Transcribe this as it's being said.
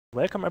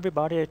Welcome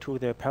everybody to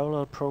the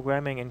Parallel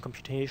Programming in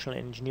Computational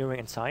Engineering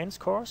and Science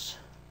course.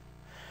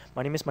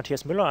 My name is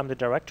Matthias Müller, I'm the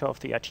director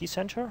of the IT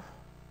Center.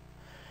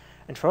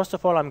 And first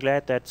of all, I'm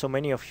glad that so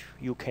many of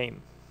you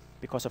came,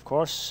 because of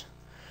course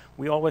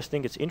we always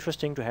think it's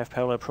interesting to have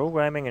parallel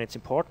programming, and it's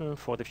important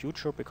for the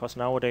future because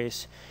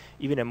nowadays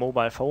even a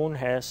mobile phone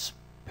has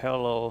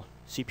parallel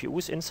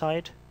CPUs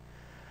inside.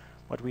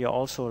 But we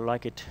also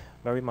like it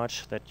very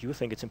much that you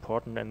think it's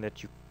important and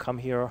that you come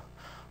here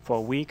for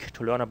a week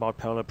to learn about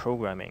parallel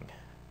programming.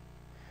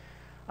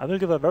 I will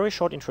give a very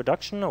short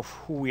introduction of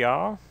who we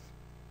are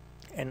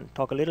and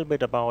talk a little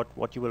bit about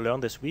what you will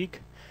learn this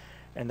week,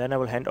 and then I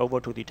will hand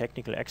over to the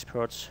technical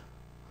experts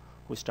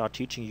who start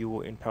teaching you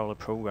in parallel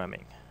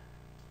programming.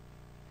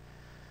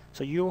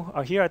 So you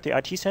are here at the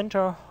IT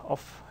Center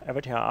of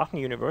RWTH Aachen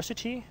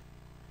University,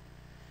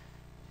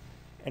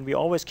 and we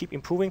always keep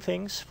improving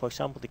things, for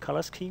example the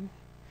color scheme.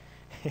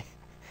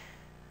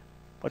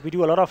 But we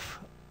do a lot of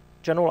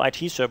general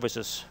IT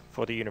services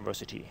for the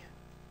university.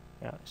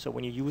 So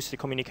when you use the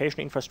communication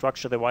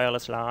infrastructure, the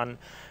wireless LAN,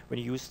 when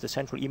you use the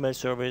central email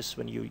service,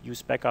 when you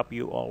use backup,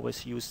 you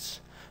always use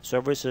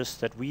services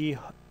that we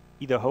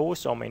either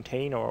host or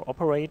maintain or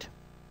operate.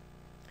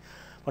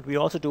 But we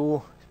also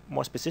do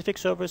more specific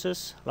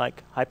services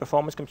like high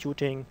performance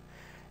computing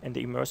and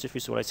the immersive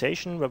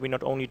visualization, where we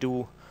not only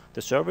do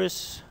the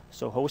service,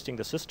 so hosting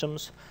the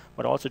systems,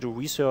 but also do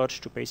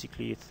research to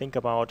basically think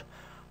about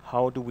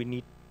how do we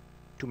need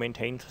to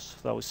maintain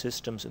those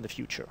systems in the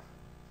future.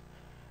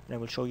 And I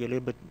will show you a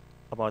little bit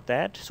about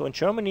that. So in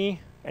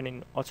Germany and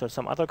in also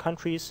some other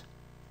countries,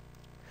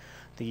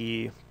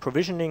 the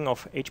provisioning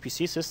of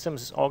HPC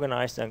systems is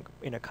organized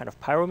in a kind of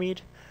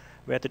pyramid,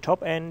 where at the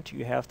top end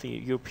you have the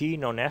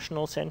European or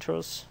national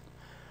centers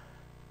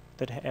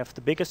that have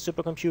the biggest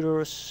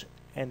supercomputers,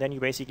 and then you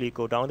basically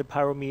go down the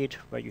pyramid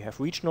where you have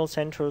regional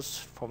centers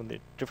from the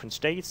different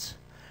states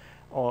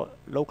or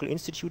local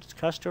institute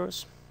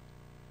clusters.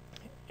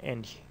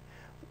 And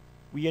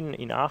we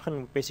in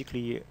Aachen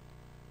basically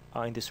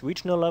are in this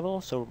regional level,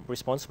 so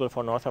responsible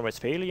for North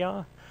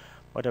Rhine-Westphalia,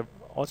 but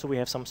also we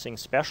have something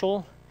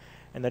special,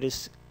 and that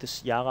is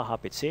this Yara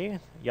HPC.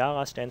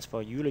 Yara stands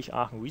for Jülich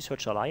Aachen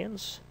Research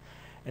Alliance,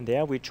 and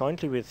there we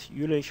jointly with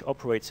Jülich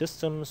operate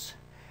systems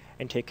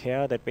and take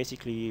care that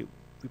basically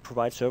we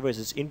provide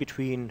services in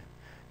between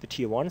the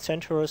Tier 1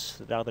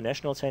 centers, that are the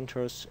national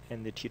centers,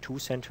 and the Tier 2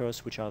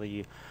 centers, which are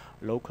the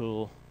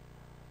local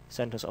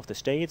centers of the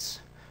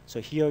states. So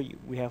here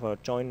we have a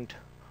joint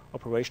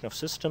operation of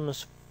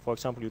systems. For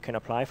example, you can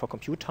apply for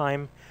compute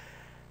time,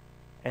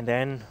 and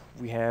then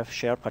we have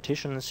shared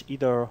partitions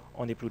either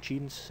on the Blue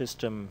Jeans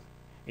system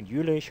in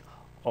Jülich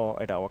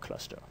or at our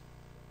cluster.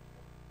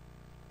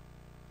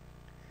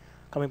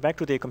 Coming back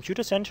to the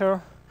computer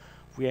center,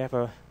 we have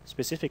a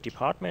specific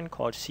department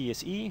called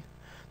CSE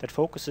that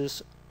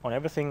focuses on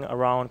everything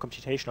around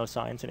computational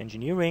science and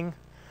engineering.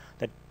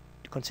 That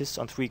consists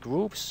on 3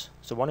 groups.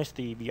 So one is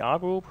the VR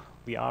group.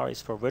 VR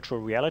is for virtual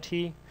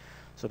reality.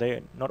 So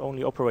they not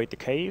only operate the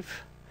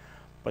cave,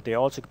 but they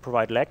also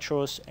provide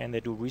lectures and they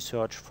do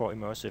research for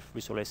immersive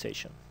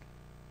visualization.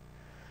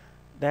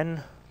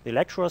 Then the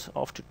lecturers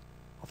of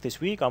this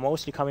week are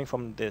mostly coming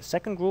from the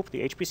second group,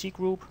 the HPC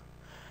group,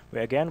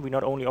 where again we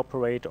not only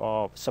operate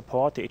or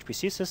support the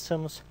HPC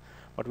systems,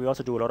 but we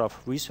also do a lot of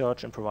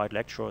research and provide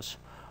lectures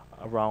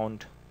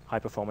around high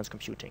performance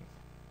computing.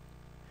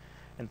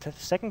 And the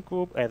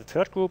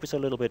third group is a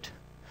little bit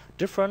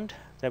different,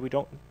 that we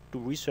don't do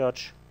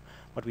research,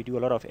 but we do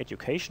a lot of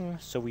education.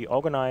 So we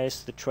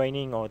organize the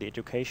training or the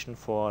education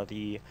for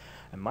the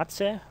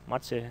MATSE.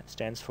 MATSE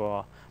stands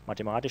for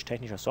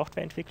Mathematisch-Technischer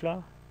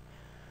Softwareentwickler.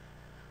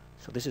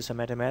 So this is a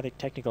mathematic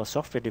technical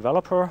software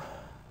developer,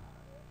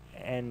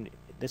 and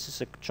this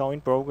is a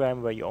joint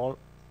program where you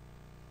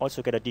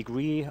also get a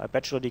degree, a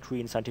bachelor degree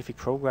in scientific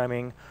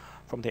programming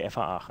from the FH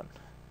Aachen.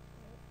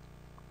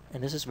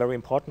 And this is very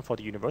important for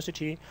the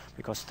university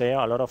because there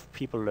a lot of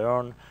people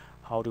learn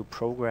how to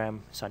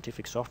program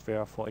scientific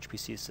software for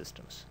HPC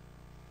systems.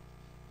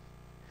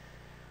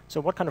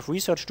 So what kind of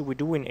research do we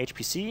do in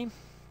HPC?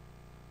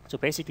 So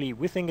basically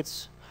we think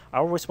it's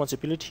our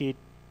responsibility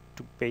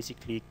to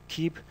basically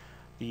keep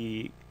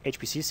the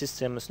HPC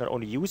systems not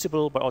only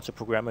usable but also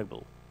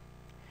programmable.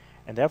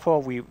 And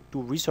therefore we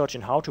do research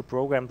in how to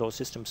program those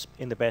systems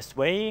in the best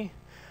way.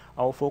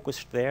 Our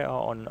focus there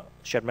are on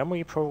shared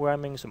memory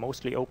programming, so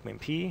mostly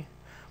OpenMP,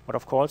 but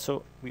of course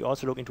we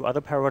also look into other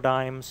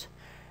paradigms,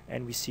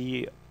 and we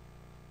see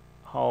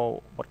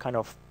what kind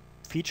of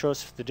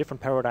features the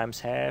different paradigms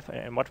have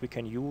and what we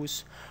can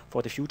use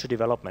for the future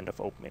development of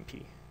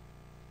OpenMP.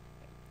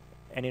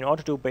 And in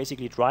order to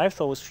basically drive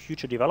those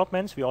future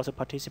developments, we also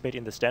participate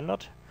in the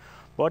standard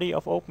body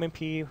of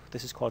OpenMP.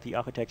 This is called the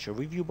Architecture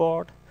Review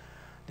Board.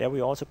 There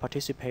we also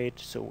participate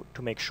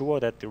to make sure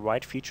that the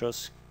right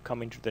features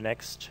come into the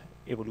next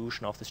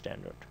evolution of the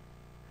standard.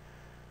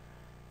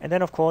 And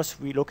then of course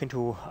we look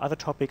into other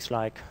topics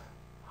like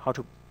how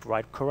to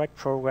write correct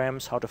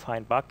programs, how to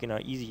find bugs in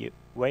an easy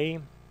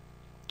way,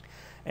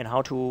 and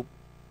how to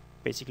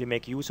basically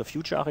make use of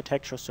future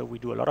architecture. So we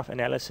do a lot of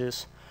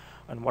analysis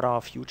on what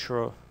are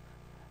future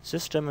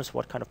systems,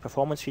 what kind of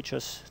performance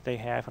features they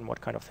have, and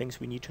what kind of things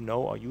we need to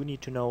know or you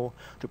need to know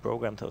to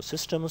program those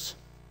systems.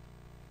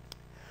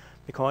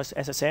 Because,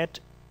 as I said,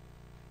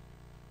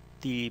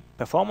 the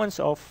performance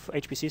of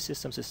HPC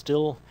systems is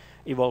still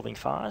evolving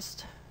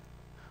fast,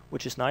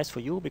 which is nice for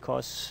you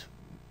because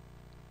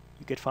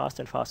you get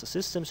faster and faster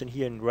systems. And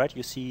here in red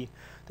you see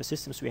the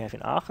systems we have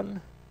in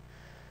Aachen.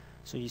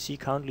 So you see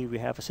currently we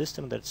have a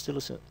system that still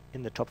is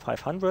in the top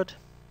 500.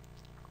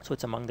 So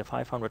it's among the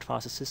 500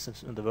 fastest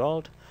systems in the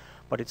world,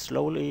 but it's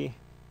slowly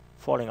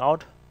falling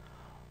out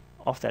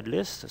of that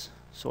list.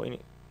 So in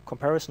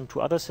comparison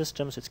to other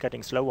systems, it's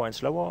getting slower and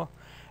slower,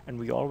 and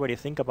we already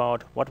think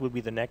about what will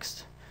be the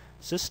next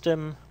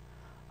system,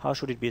 how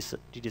should it be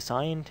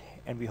designed,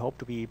 and we hope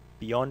to be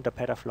beyond the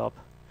petaflop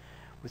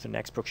with the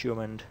next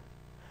procurement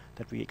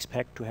that we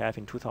expect to have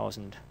in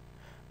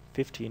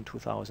 2015,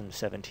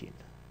 2017.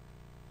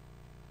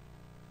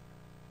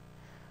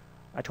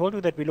 I told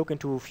you that we look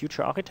into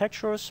future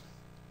architectures,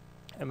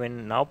 and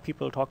when now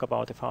people talk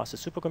about the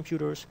fastest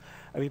supercomputers,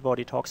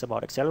 everybody talks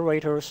about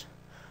accelerators,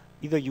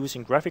 either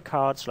using graphic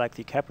cards like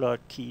the Kepler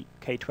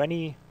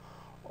K20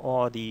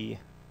 or the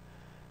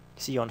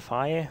Xeon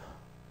Phi,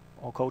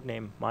 or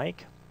codename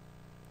Mike.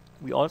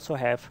 We also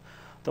have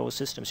those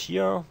systems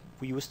here.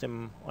 We use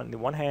them on the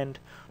one hand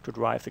to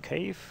drive the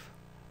cave,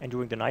 and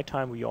during the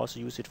nighttime we also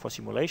use it for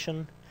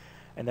simulation.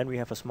 And then we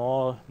have a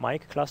small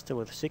Mike cluster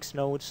with 6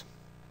 nodes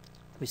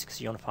with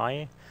Xeon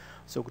Phi,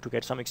 so to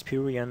get some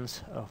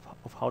experience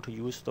of how to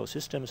use those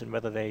systems and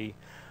whether they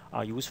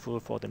are useful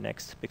for the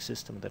next big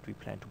system that we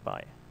plan to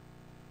buy.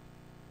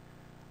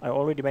 I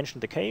already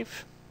mentioned the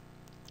cave.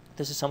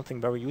 This is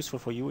something very useful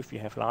for you if you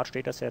have large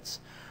data sets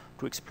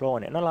to explore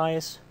and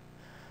analyze,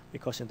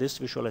 because in this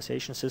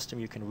visualization system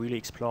you can really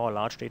explore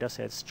large data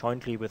sets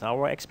jointly with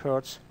our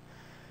experts,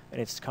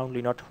 and it's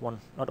currently not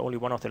only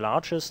one of the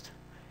largest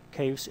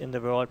caves in the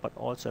world, but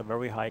also a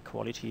very high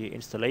quality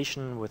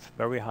installation with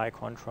very high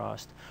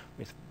contrast,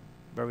 with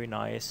very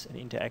nice and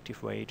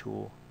interactive way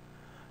to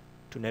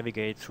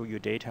navigate through your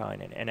data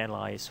and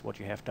analyze what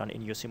you have done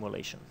in your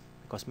simulation.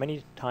 Because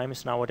many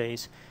times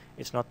nowadays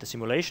it's not the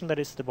simulation that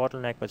is the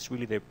bottleneck, but it's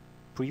really the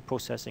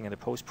pre-processing and the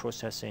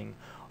post-processing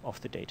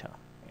of the data.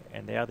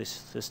 And there this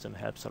system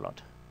helps a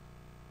lot.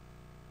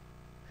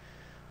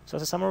 So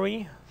as a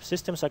summary,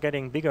 systems are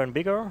getting bigger and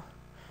bigger,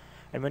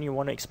 and when you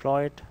want to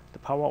exploit the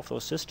power of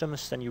those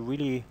systems, then you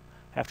really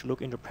have to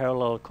look into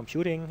parallel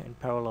computing and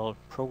parallel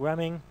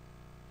programming,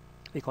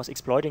 because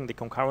exploiting the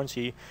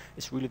concurrency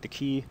is really the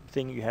key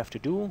thing you have to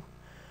do.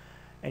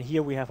 And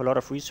here we have a lot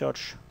of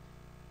research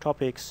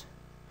topics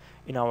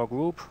in our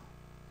group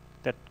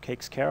that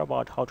takes care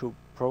about how to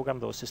program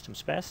those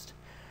systems best.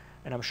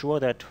 And I'm sure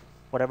that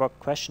whatever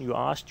question you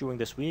ask during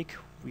this week,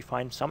 we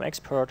find some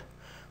expert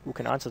who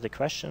can answer the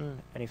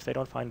question, and if they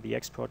don't find the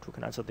expert who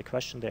can answer the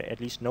question, they at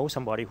least know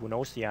somebody who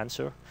knows the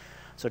answer.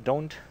 So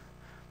don't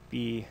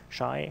be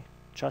shy,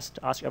 just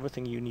ask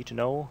everything you need to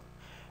know,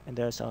 and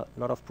there's a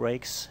lot of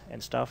breaks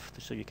and stuff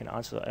so you can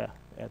answer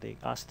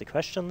ask the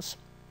questions.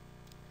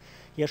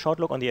 Here a short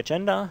look on the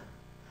agenda.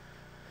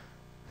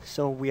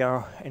 So we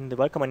are in the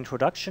welcome and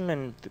introduction,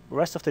 and the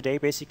rest of the day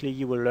basically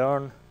you will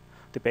learn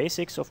the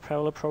basics of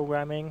parallel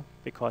programming,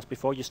 because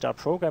before you start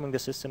programming the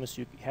systems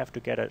you have to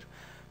get a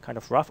kind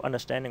of rough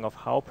understanding of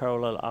how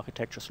parallel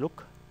architectures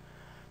look.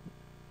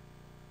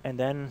 And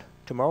then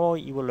tomorrow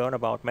you will learn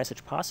about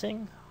message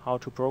passing, how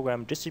to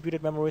program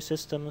distributed memory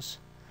systems.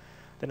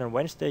 Then on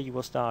Wednesday you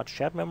will start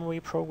shared memory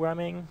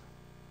programming,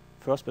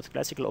 first with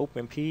classical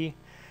OpenMP,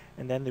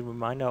 and then the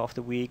remainder of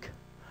the week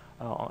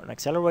on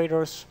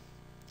accelerators,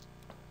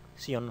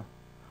 Xeon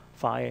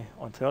Phi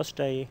on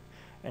Thursday,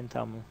 and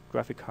some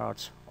graphic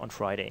cards on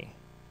Friday.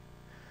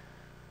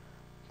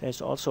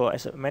 There's also,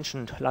 as I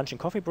mentioned, lunch and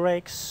coffee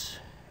breaks,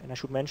 and I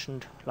should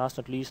mention, last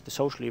not least, the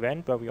social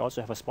event where we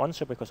also have a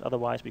sponsor, because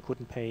otherwise we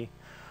couldn't pay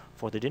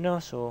for the dinner,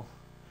 so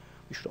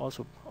we should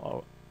also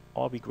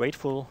all be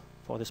grateful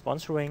for the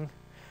sponsoring.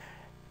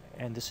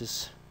 And this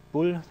is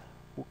Bull,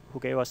 who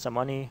gave us some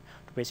money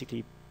to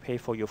basically pay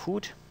for your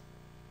food.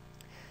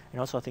 And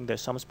also I think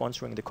there's some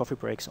sponsoring the coffee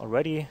breaks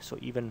already, so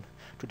even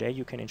today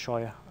you can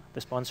enjoy the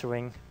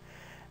sponsoring.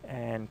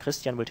 And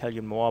Christian will tell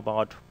you more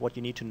about what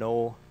you need to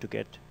know to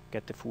get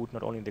the food,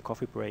 not only in the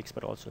coffee breaks,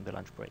 but also in the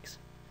lunch breaks.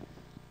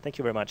 Thank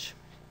you very much.